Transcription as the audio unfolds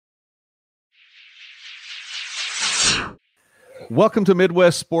Welcome to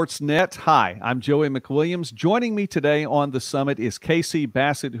Midwest Sports Net. Hi, I'm Joey McWilliams. Joining me today on the summit is KC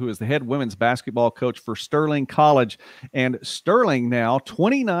Bassett, who is the head women's basketball coach for Sterling College. And Sterling now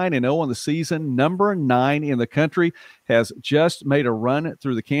 29-0 on the season, number 9 in the country, has just made a run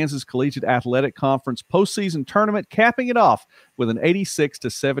through the Kansas Collegiate Athletic Conference postseason tournament, capping it off with an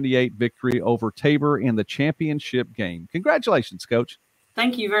 86-78 victory over Tabor in the championship game. Congratulations, Coach.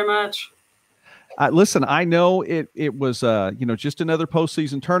 Thank you very much. Listen, I know it was just another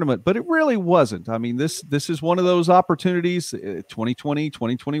postseason tournament, but it really wasn't. I mean, this is one of those opportunities, 2020,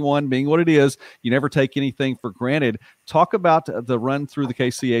 2021 being what it is. You never take anything for granted. Talk about the run through the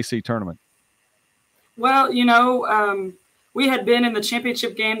KCAC tournament. Well, we had been in the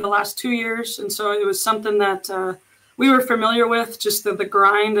championship game the last 2 years, and so it was something that we were familiar with, just the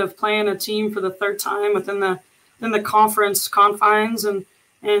grind of playing a team for the third time within the conference confines. And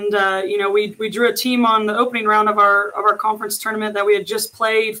we drew a team on the opening round of our conference tournament that we had just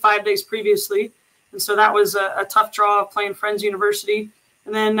played 5 days previously. And so that was a tough draw of playing Friends University.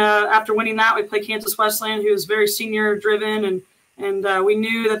 And then after winning that, we played Kansas Wesleyan, who was very senior driven. And we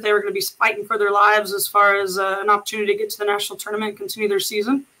knew that they were going to be fighting for their lives as far as an opportunity to get to the national tournament and continue their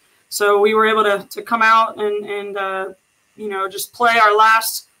season. So we were able to come out and just play our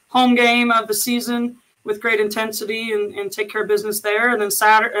last home game of the season with great intensity and take care of business there. And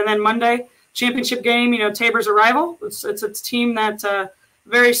then Monday, championship game, Tabor's a rival. It's a team that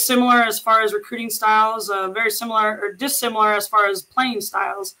very similar as far as recruiting styles, very similar or dissimilar as far as playing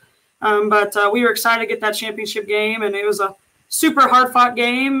styles. But we were excited to get that championship game, and it was a super hard-fought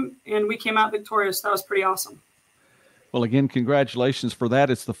game, and we came out victorious. That was pretty awesome. Well, again, congratulations for that.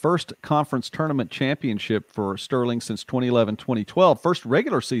 It's the first conference tournament championship for Sterling since 2011-2012. First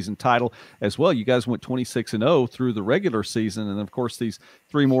regular season title as well. You guys went 26-0 through the regular season, and, of course, these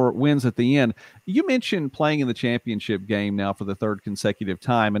 3 more wins at the end. You mentioned playing in the championship game now for the 3rd consecutive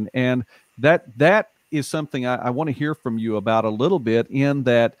time, and that is something I want to hear from you about a little bit, in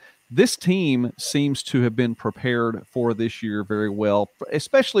that this team seems to have been prepared for this year very well,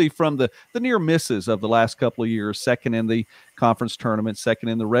 especially from the near misses of the last couple of years, second in the conference tournament, second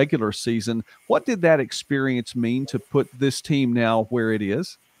in the regular season. What did that experience mean to put this team now where it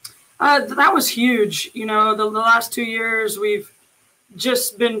is? That was huge. The last 2 years, we've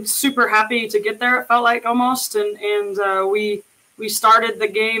just been super happy to get there, it felt like almost. And we started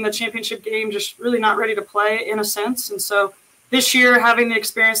the championship game, just really not ready to play in a sense. And so this year, having the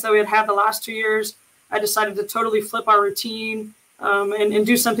experience that we had the last 2 years, I decided to totally flip our routine and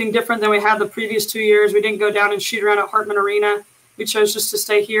do something different than we had the previous 2 years. We didn't go down and shoot around at Hartman Arena. We chose just to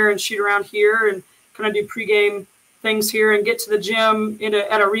stay here and shoot around here and kind of do pregame things here and get to the gym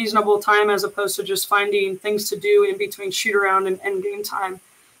at a reasonable time, as opposed to just finding things to do in between shoot around and game time.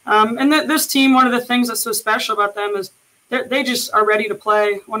 And this team, one of the things that's so special about them is they just are ready to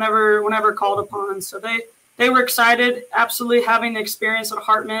play whenever called upon. So they were excited. Absolutely, having the experience at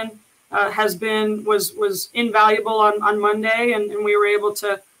Hartman was invaluable on Monday, and we were able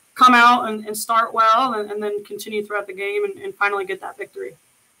to come out and start well and then continue throughout the game and finally get that victory.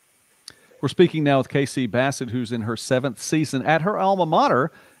 We're speaking now with KC Bassett, who's in her 7th season at her alma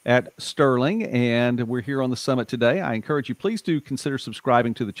mater at Sterling, and we're here on the summit today. I encourage you, please do consider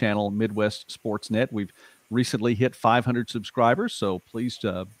subscribing to the channel Midwest Sports Net. We've recently hit 500 subscribers, so please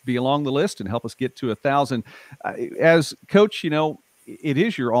be along the list and help us get to 1,000. As coach, it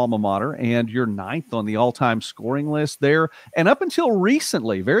is your alma mater, and you're 9th on the all-time scoring list there. And up until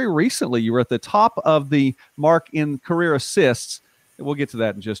recently, very recently, you were at the top of the mark in career assists. We'll get to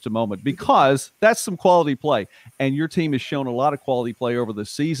that in just a moment, because that's some quality play, and your team has shown a lot of quality play over the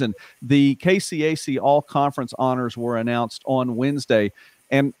season. The KCAC All-Conference honors were announced on Wednesday.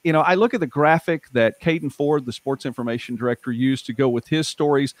 And, I look at the graphic that Caden Ford, the sports information director, used to go with his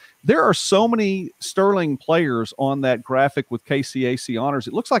stories. There are so many Sterling players on that graphic with KCAC honors.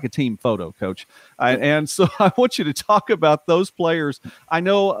 It looks like a team photo, Coach. And so I want you to talk about those players. I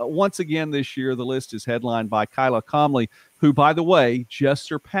know once again this year the list is headlined by Kyla Comley, who, by the way, just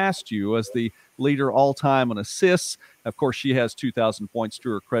surpassed you as the leader all-time in assists. Of course, she has 2,000 points to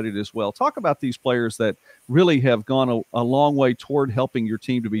her credit as well. Talk about these players that really have gone a long way toward helping your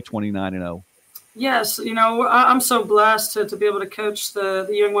team to be 29-0. Yes, I'm so blessed to be able to coach the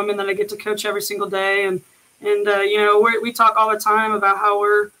young women that I get to coach every single day. And we talk all the time about how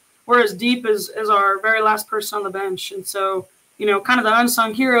we're as deep as our very last person on the bench. And so, kind of the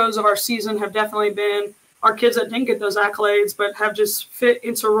unsung heroes of our season have definitely been our kids that didn't get those accolades, but have just fit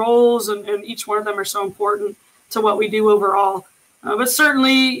into roles, and each one of them are so important to what we do overall. But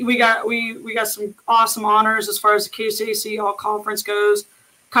certainly we got some awesome honors as far as the KCAC All Conference goes.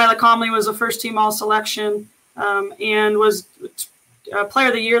 Kyla Comley was a first team All Selection. and was Player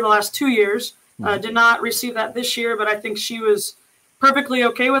of the Year the last 2 years. Did not receive that this year, but I think she was perfectly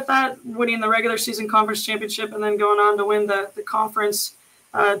okay with that, winning the regular season conference championship and then going on to win the conference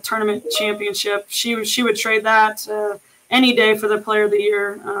tournament championship. She would trade that any day for the Player of the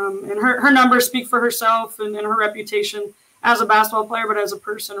Year. And her numbers speak for herself, and her reputation as a basketball player, but as a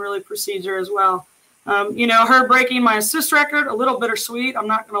person really precedes her as well. Her breaking my assist record, a little bittersweet, I'm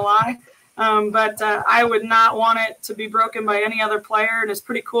not going to lie. But I would not want it to be broken by any other player. And it's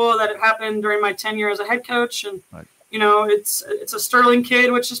pretty cool that it happened during my tenure as a head coach. And, right. It's a Sterling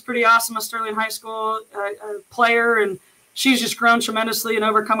kid, which is pretty awesome, a Sterling High School player. And she's just grown tremendously and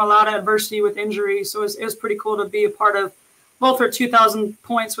overcome a lot of adversity with injury. So it was pretty cool to be a part of both her 2,000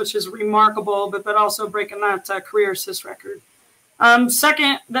 points, which is remarkable, but also breaking that career assist record.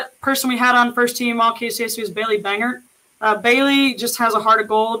 Second, that person we had on first team all KCAC was Bailey Bangert. Bailey just has a heart of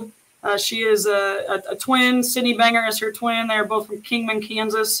gold. She is a twin. Sydney Banger is her twin. They're both from Kingman,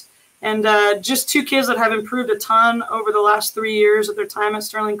 Kansas. And just two kids that have improved a ton over the last 3 years of their time at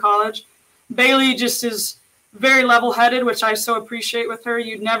Sterling College. Bailey just is very level-headed, which I so appreciate with her.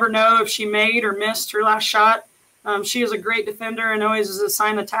 You'd never know if she made or missed her last shot. She is a great defender and always is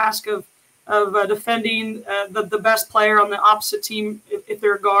assigned the task of defending the best player on the opposite team if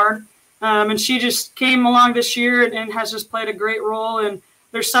they're a guard. And she just came along this year and has just played a great role. And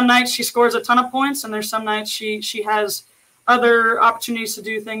there's some nights she scores a ton of points, and there's some nights she has other opportunities to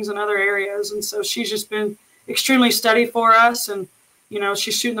do things in other areas. And so she's just been extremely steady for us. And,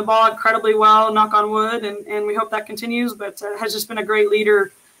 she's shooting the ball incredibly well, knock on wood, and we hope that continues, but has just been a great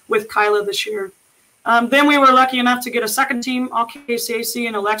leader with Kyla this year. Then we were lucky enough to get a second team, all KCAC,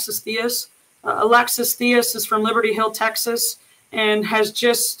 and Alexis Theus. Alexis Theus is from Liberty Hill, Texas, and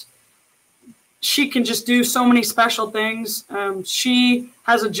she can just do so many special things. She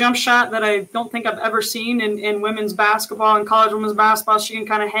has a jump shot that I don't think I've ever seen in women's basketball and college women's basketball. She can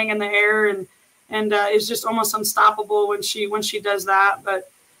kind of hang in the air and is just almost unstoppable when she does that.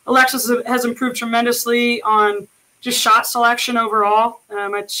 But Alexis has improved tremendously on just shot selection overall.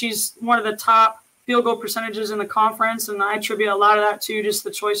 She's one of the top field goal percentages in the conference, and I attribute a lot of that to just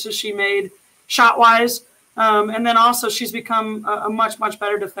the choices she made shot-wise. And then also she's become a much, much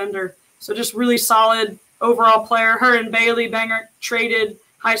better defender. So just really solid overall player. Her and Bailey Banger traded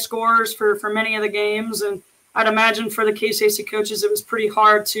high scorers for many of the games. And I'd imagine for the KCAC coaches, it was pretty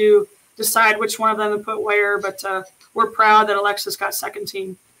hard to decide which one of them to put where. But we're proud that Alexis got second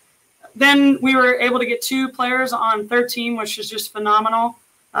team. Then we were able to get two players on third team, which is just phenomenal.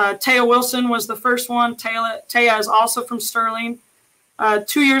 Taya Wilson was the first one. Taya is also from Sterling.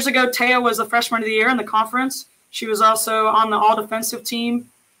 2 years ago, Taya was the freshman of the year in the conference. She was also on the all-defensive team.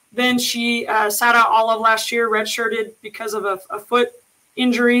 Then she sat out all of last year, redshirted because of a foot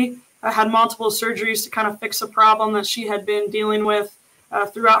injury, had multiple surgeries to kind of fix a problem that she had been dealing with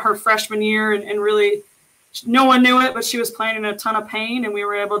throughout her freshman year. And really, no one knew it, but she was playing in a ton of pain, and we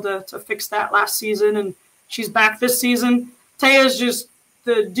were able to fix that last season. And she's back this season. Taya is just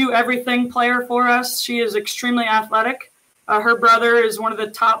the do-everything player for us. She is extremely athletic. Her brother is one of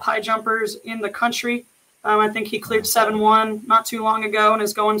the top high jumpers in the country. I think he cleared 7-1 not too long ago and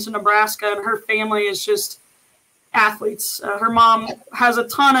is going to Nebraska, and her family is just athletes. Her mom has a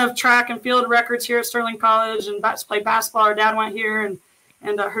ton of track and field records here at Sterling College and played basketball. Her dad went here,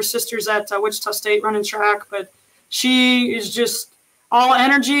 and her sister's at Wichita State running track. But she is just all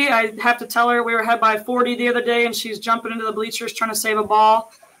energy. I have to tell her we were ahead by 40 the other day, and she's jumping into the bleachers trying to save a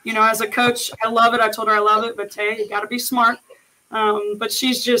ball. As a coach, I love it. I told her I love it, but hey, you got to be smart. But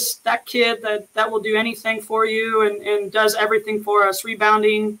she's just that kid that will do anything for you and does everything for us.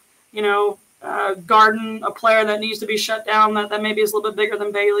 Rebounding, guarding a player that needs to be shut down that maybe is a little bit bigger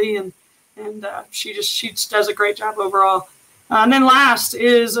than Bailey, and she just does a great job overall. And then last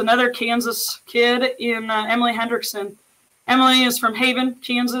is another Kansas kid in Emily Hendrickson. Emily is from Haven,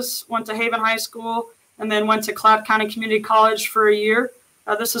 Kansas, went to Haven High School, and then went to Cloud County Community College for a year.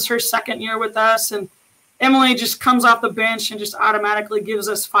 This is her second year with us, and Emily just comes off the bench and just automatically gives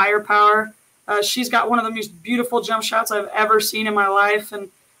us firepower. She's got one of the most beautiful jump shots I've ever seen in my life, and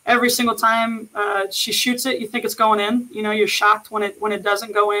every single time she shoots it, you think it's going in. You're shocked when it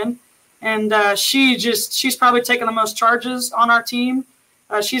doesn't go in. And she's probably taken the most charges on our team.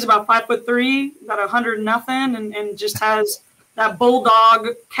 She's about 5'3", about 100-0, and just has that bulldog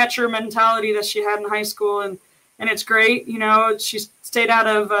catcher mentality that she had in high school, and it's great. She's stayed out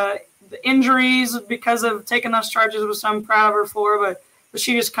of the injuries because of taking those charges, which I'm proud of her for. But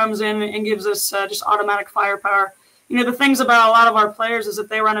she just comes in and gives us just automatic firepower. The things about a lot of our players is if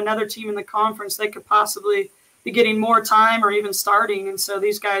they were on another team in the conference, they could possibly be getting more time or even starting. And so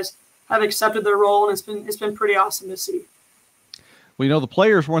these guys have accepted their role, and it's been pretty awesome to see. Well, the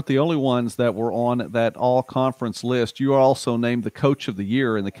players weren't the only ones that were on that all-conference list. You are also named the Coach of the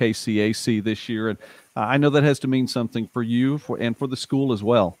Year in the KCAC this year, and I know that has to mean something for you and for the school as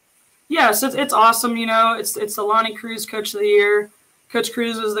well. Yes, it's awesome. It's the Lonnie Cruz Coach of the Year. Coach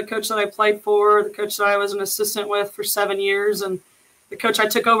Cruz was the coach that I played for, the coach that I was an assistant with for 7 years, and the coach I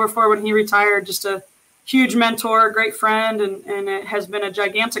took over for when he retired. Just a huge mentor, great friend, and it has been a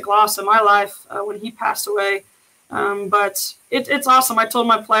gigantic loss in my life when he passed away. But it's awesome. I told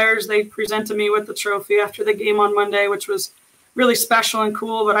my players, they presented me with the trophy after the game on Monday, which was really special and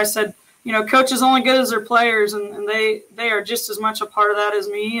cool. But I said, coach is only good as their players, and they are just as much a part of that as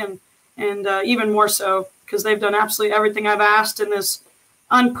me, and even more so, because they've done absolutely everything I've asked in this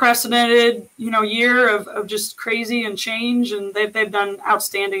unprecedented, year of just crazy and change, and they've done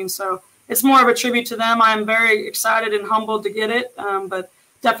outstanding. So it's more of a tribute to them. I'm very excited and humbled to get it, but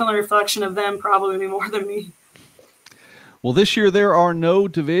definitely a reflection of them, probably more than me. Well, this year there are no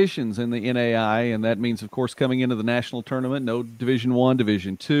divisions in the NAI, and that means, of course, coming into the national tournament, no Division I,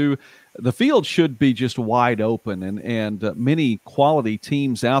 Division II. The field should be just wide open, and many quality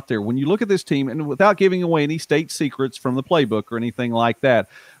teams out there. When you look at this team, and without giving away any state secrets from the playbook or anything like that,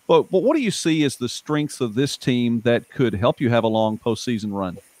 but what do you see as the strengths of this team that could help you have a long postseason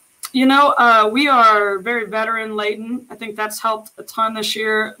run? We are very veteran-laden. I think that's helped a ton this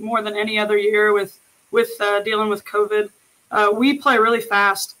year, more than any other year with dealing with COVID. We play really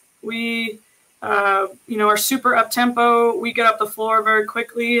fast. We, are super up-tempo. We get up the floor very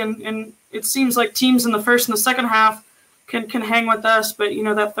quickly, and it seems like teams in the first and the second half can hang with us, but,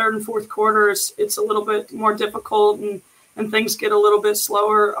 that third and fourth quarter, it's a little bit more difficult, and things get a little bit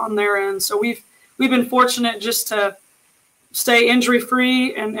slower on their end. So we've been fortunate just to stay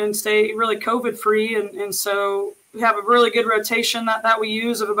injury-free and stay really COVID-free, and so we have a really good rotation that we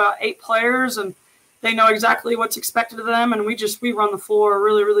use of about 8 players, and they know exactly what's expected of them, and we run the floor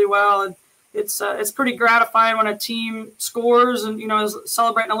really, really well. And it's pretty gratifying when a team scores and is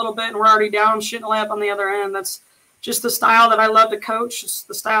celebrating a little bit, and we're already down shooting a layup on the other end. That's just the style that I love to coach. It's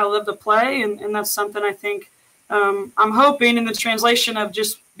the style I love to play, and that's something I think I'm hoping in the translation of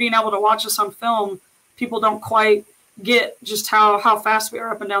just being able to watch us on film, people don't quite get just how fast we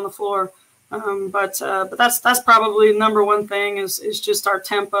are up and down the floor. But that's probably the number one thing is just our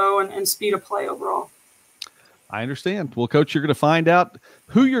tempo and speed of play overall. I understand. Well, Coach, you're going to find out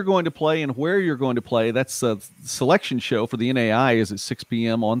who you're going to play and where you're going to play. That's the selection show for the NAI is at 6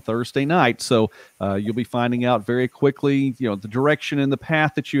 p.m. on Thursday night. So you'll be finding out very quickly, the direction and the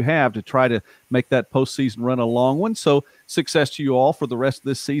path that you have to try to make that postseason run a long one. So success to you all for the rest of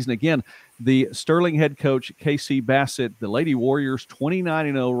this season. Again, the Sterling head coach, KC Bassett, the Lady Warriors,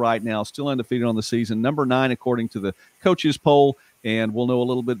 29-0 right now, still undefeated on the season, number 9 according to the coaches poll. And we'll know a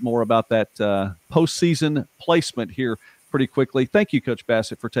little bit more about that postseason placement here pretty quickly. Thank you, Coach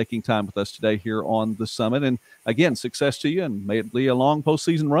Bassett, for taking time with us today here on the Summit. And again, success to you, and may it be a long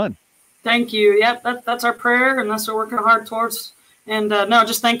postseason run. Thank you. Yep, that's our prayer, and that's what we're working hard towards. And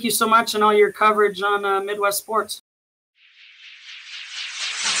just thank you so much and all your coverage on Midwest sports.